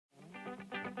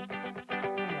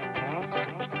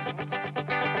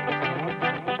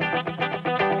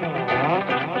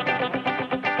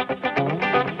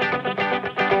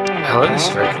Hello, this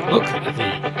is a very good look at the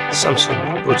Samsung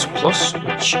Buds Plus,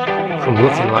 which come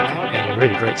looking like a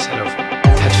really great set of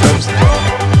headphones.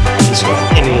 These sort of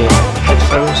in-ear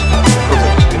headphones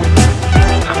equivalent to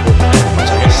Apple AirPods.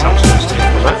 I guess Samsung's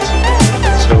taken on that.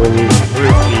 So when you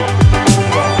remove the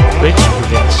lid, you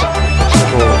get this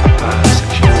little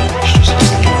section which just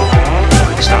has the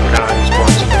quick start guides,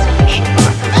 warranty information,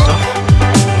 that kind of stuff.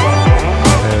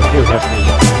 Here we have the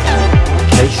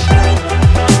case.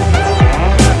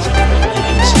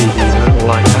 The little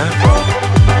light there.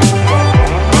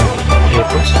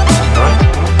 Earbuds, right.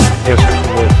 They also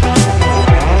come with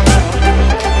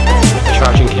a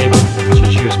charging cable, which is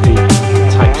USB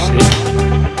Type-C,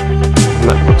 and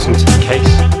that plugs into the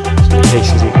case. So the case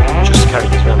isn't just carrying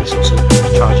these around, this also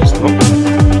charges them up.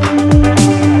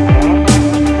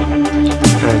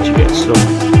 And you get some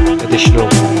additional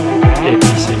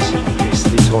earpieces in case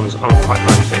these ones aren't quite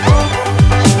right fit.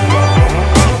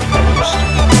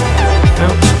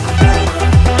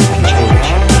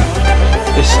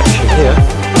 This section here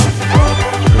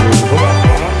is removable.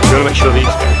 You want to make sure these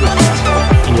get a good fit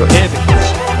in your ear because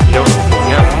you don't want them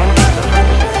falling out. You don't have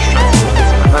to extract them or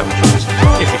anything like that, which means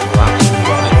if you fall out,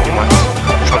 you might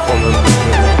trample on them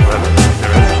or whatever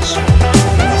their ends.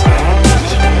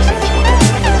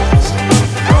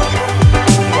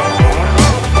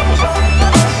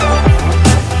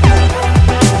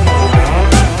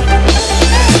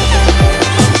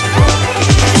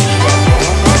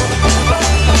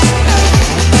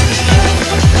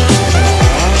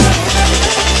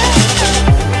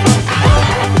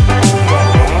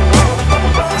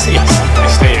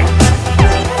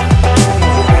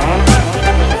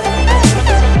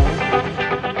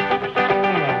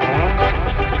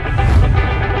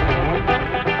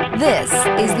 This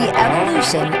is the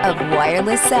evolution of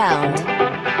wireless sound.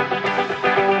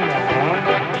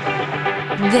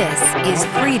 This is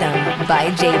Freedom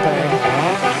by Jaybird.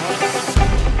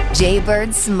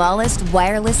 Jaybird's smallest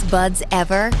wireless buds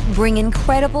ever bring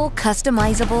incredible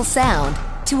customizable sound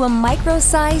to a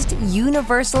micro-sized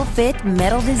universal fit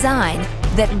metal design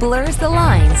that blurs the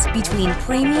lines between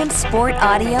premium sport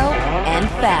audio and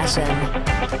fashion.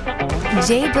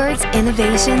 Jaybird's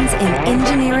innovations in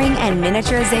engineering and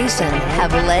miniaturization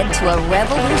have led to a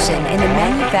revolution in the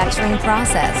manufacturing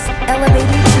process,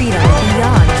 elevating Freedom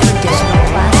beyond traditional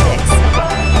plastics.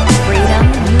 Freedom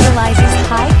utilizes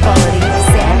high-quality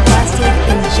sandblasted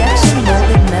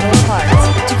injection-molded metal parts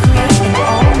to create an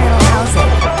all-metal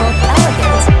housing, both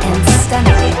elegant and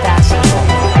stunningly fashionable,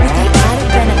 with the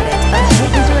added benefit of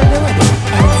heightened durability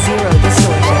and zero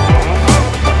distortion.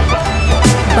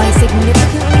 By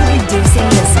significantly reducing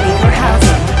the speaker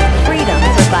housing, Freedom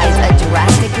provides a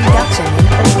drastic reduction in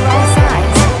overall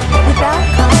size without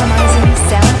compromising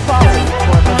sound quality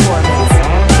or performance.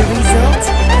 The result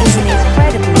is an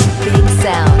incredibly big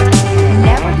sound,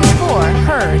 never before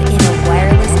heard in a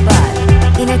wireless bud,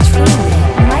 in a truly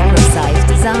micro-sized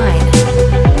design.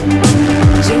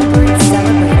 Jaybird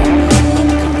celebrated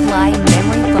premium comply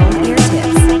memory foam ear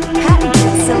tips,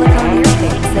 patented silicone ear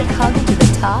fins that hug to the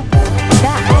top,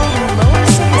 back, and lower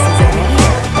surfaces of the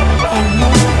ear, and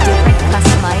many different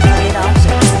customized fit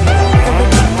options,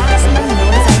 delivering maximum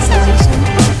noise isolation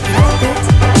and a fit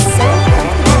so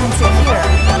comfortable and secure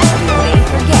you may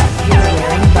forget you're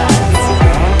wearing buds.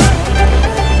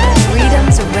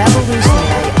 Freedom's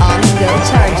revolutionary on-the-go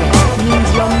charging means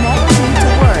you'll never need to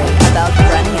worry about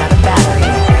running out of battery.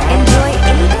 Enjoy 8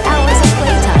 hours of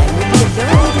playtime with the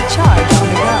ability to charge on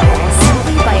the go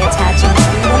simply by attaching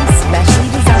Freedom's specially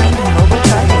designed mobile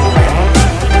charging clip.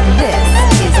 This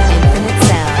is infinite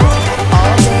sound,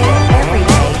 all day, every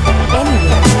day,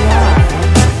 anywhere you are.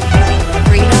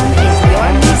 Freedom is your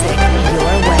music,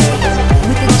 your way.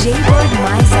 With the Jaybird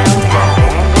My Sound app,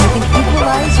 you can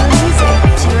equalize your music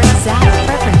to your exact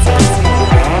preferences.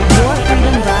 Your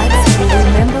Freedom buds will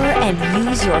remember and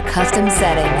use your custom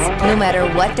settings, no matter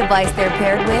what device they're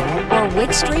paired with or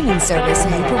which streaming service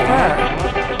you prefer.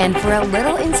 And for a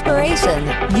little inspiration,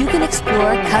 you can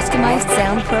explore customized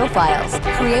sound profiles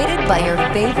created by your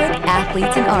favorite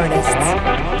athletes and artists.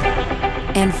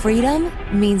 And Freedom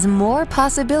means more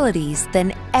possibilities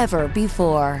than ever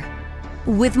before.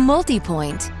 With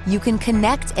Multipoint, you can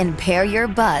connect and pair your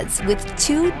buds with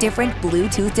 2 different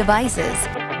Bluetooth devices.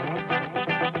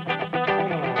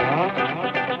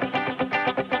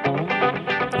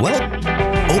 Well,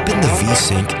 open the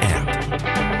VSync app.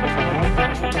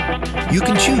 You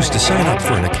can choose to sign up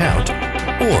for an account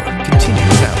or continue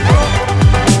without one.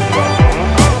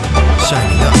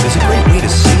 Signing up is a great way to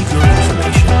save your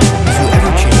information if you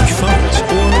ever change phones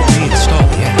or reinstall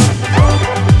the app.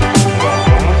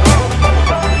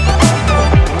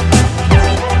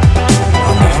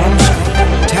 On the home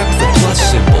screen, tap the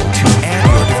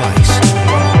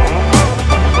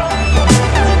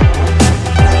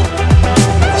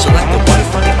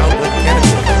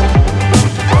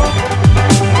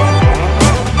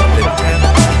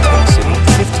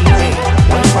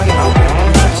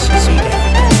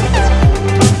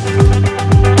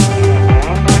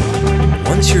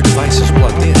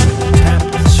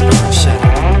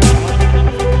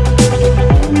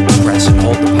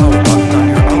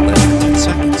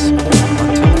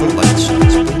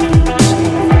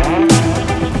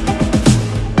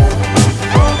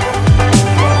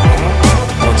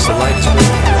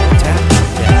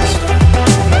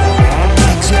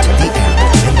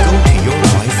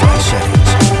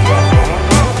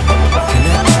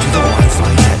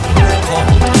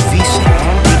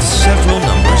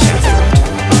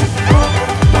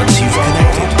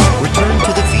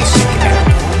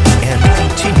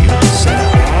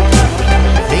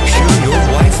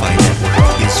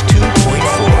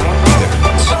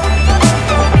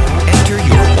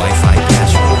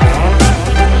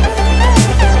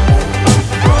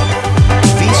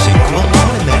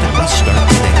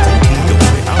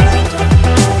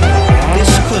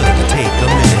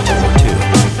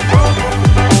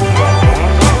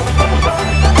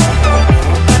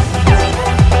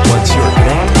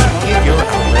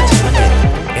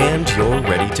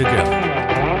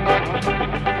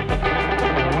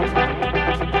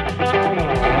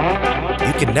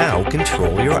can now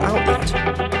control your outlet.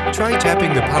 Try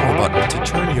tapping the power button to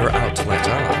turn your outlet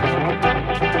on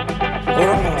or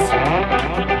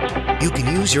off. You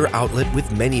can use your outlet with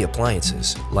many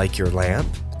appliances, like your lamp,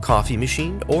 coffee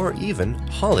machine, or even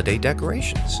holiday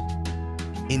decorations.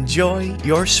 Enjoy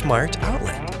your smart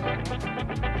outlet.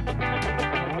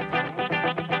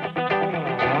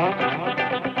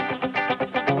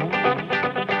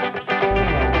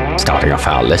 Starting off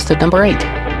our list at number 8.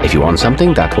 If you want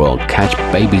something that will catch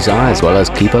baby's eye as well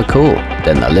as keep her cool,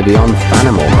 then the Livion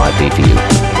Fanimal might be for you.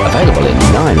 Available in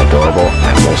 9 adorable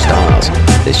animal styles,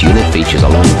 this unit features a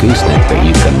long gooseneck that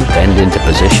you can bend into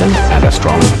position and a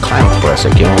strong clamp for a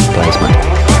secure placement.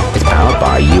 It's powered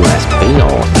by USB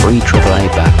or 3 AAA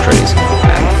batteries,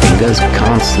 and fingers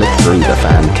can't slip through the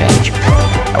fan cage.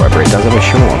 However, it does have a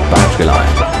short battery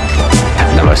life.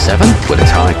 At number 7, with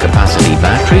its high-capacity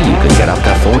battery, you can get up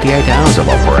to 48 hours of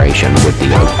operation with the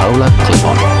Opola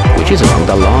clip-on, which is among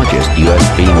the largest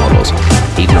USB models.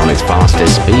 Even on its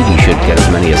fastest speed, you should get as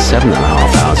many as 7.5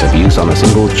 hours of use on a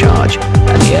single charge,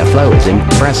 and the airflow is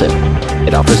impressive.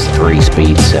 It offers 3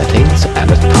 speed settings and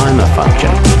a timer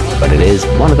function, but it is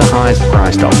one of the highest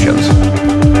priced options.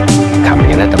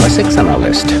 Coming in at number 6 on our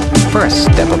list. For a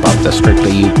step above the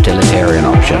strictly utilitarian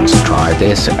options, try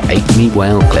this Acme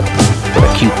Whale Clip. With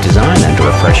a cute design and a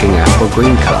refreshing apple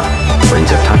green color,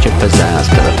 brings a touch of pizzazz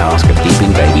to the task of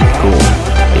keeping baby cool.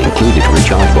 The included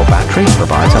rechargeable battery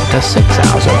provides up to 6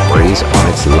 hours of breeze on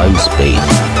its low speed.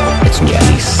 It's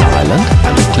nearly silent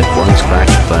and the clip won't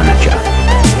scratch furniture.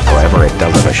 However, it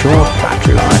does have a short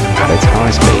battery life at its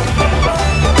high speed.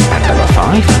 At number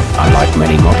 5, unlike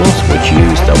many models which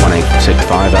use the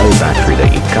 18650 battery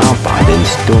that you can't find in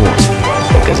stores,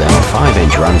 the Gazelle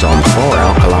 5-inch runs on 4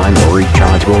 alkaline or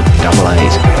rechargeable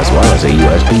AA's, as well as a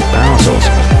USB power source.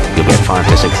 You'll get 5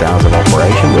 to 6 hours of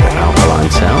operation with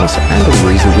alkaline cells and a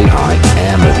reasonably high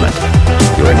air movement.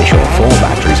 Your initial 4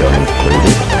 batteries are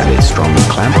included, and its strong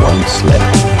clamp won't slip,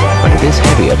 but it is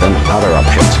heavier than other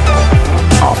options.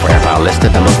 Halfway up our list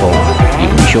at number 4, you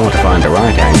can be sure to find the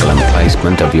right angle and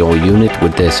placement of your unit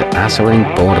with this Acerine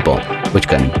Portable, which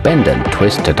can bend and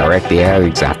twist to direct the air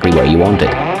exactly where you want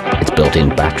it. Its built-in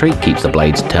battery keeps the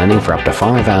blades turning for up to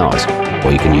 5 hours,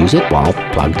 or you can use it while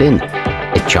plugged in.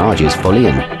 It charges fully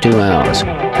in 2 hours,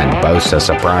 and boasts a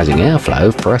surprising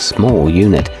airflow for a small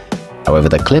unit. However,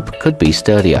 the clip could be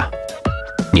sturdier.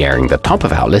 Nearing the top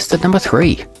of our list at number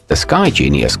 3, the Sky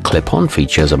Genius clip-on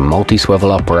features a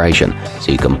multi-swivel operation,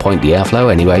 so you can point the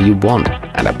airflow anywhere you want,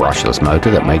 and a brushless motor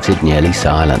that makes it nearly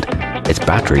silent. Its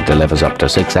battery delivers up to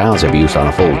 6 hours of use on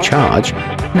a full charge,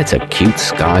 and it's a cute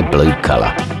sky blue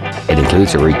color. It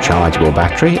includes a rechargeable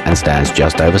battery and stands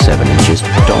just over 7 inches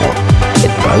tall.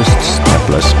 It boasts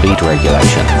stepless speed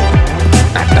regulation.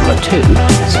 At number 2,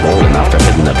 small enough to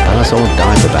fit in a purse or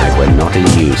diaper bag when not in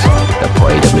use, the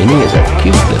Parade Mini is a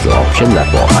cute little option that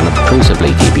will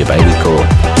unobtrusively keep your baby cool.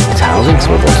 Its housing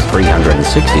swivels 360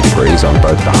 degrees on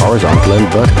both the horizontal and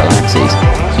vertical axes,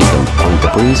 so you can point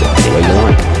the breeze anywhere you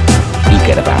like. You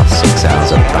get about 6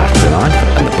 hours of battery life,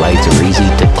 and the blades are easy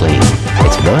to clean.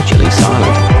 It's virtually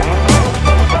silent.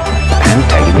 And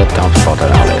taking the top spot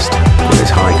on our list, with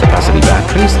its high-capacity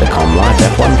batteries, the ComLife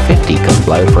F150 can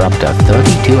blow for up to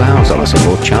 32 hours on a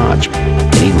single charge.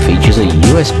 It even features a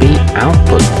USB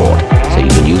output port, so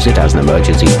you can use it as an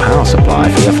emergency power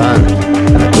supply for your phone.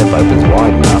 And the clip opens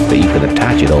wide enough that you can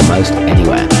attach it almost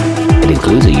anywhere. It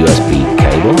includes a USB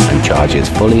cable and charges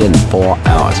fully in 4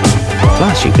 hours.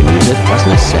 Plus, you can use it as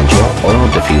an essential oil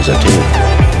diffuser too.